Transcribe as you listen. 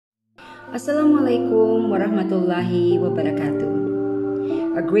Assalamualaikum warahmatullahi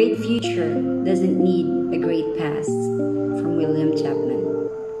wabarakatuh. A great future doesn't need a great past. From William Chapman.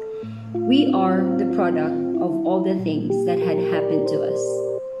 We are the product of all the things that had happened to us.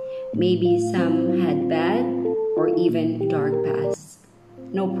 Maybe some had bad or even dark past.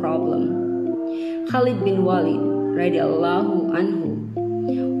 No problem. Khalid bin Walid radiallahu anhu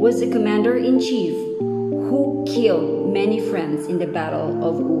was the commander-in-chief who killed many friends in the Battle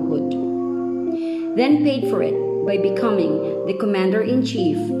of Uhud, then paid for it by becoming the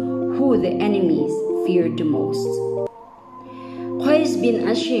commander-in-chief who the enemies feared the most. Qais bin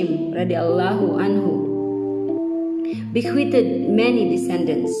Ashim radiallahu anhu bequeathed many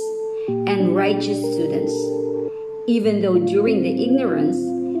descendants and righteous students, even though during the ignorance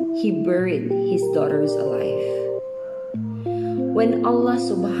he buried his daughters alive. When Allah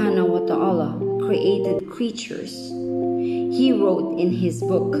subhanahu wa ta'ala created creatures, he wrote in his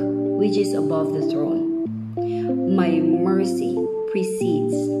book, which is above the throne, "My mercy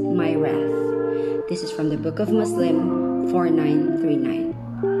precedes my wrath." This is from the book of Muslim 4939.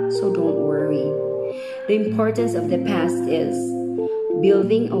 So don't worry. The importance of the past is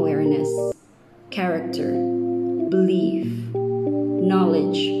building awareness, character, belief,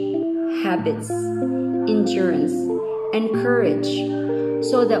 knowledge, habits, endurance, and courage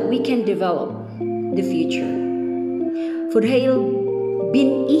so that we can develop the future. Fudail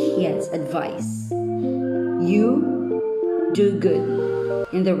bin Iyad's advice: you do good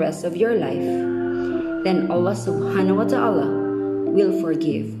in the rest of your life, then Allah subhanahu wa ta'ala will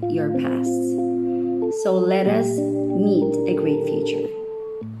forgive your past. So let us meet a great future,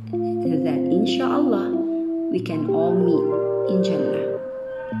 and that inshallah we can all meet in Jannah.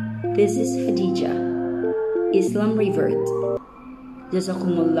 This is Khadijah, Islam Revert.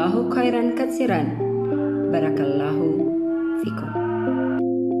 Jazakumullahu khairan katsiran. Barakallah.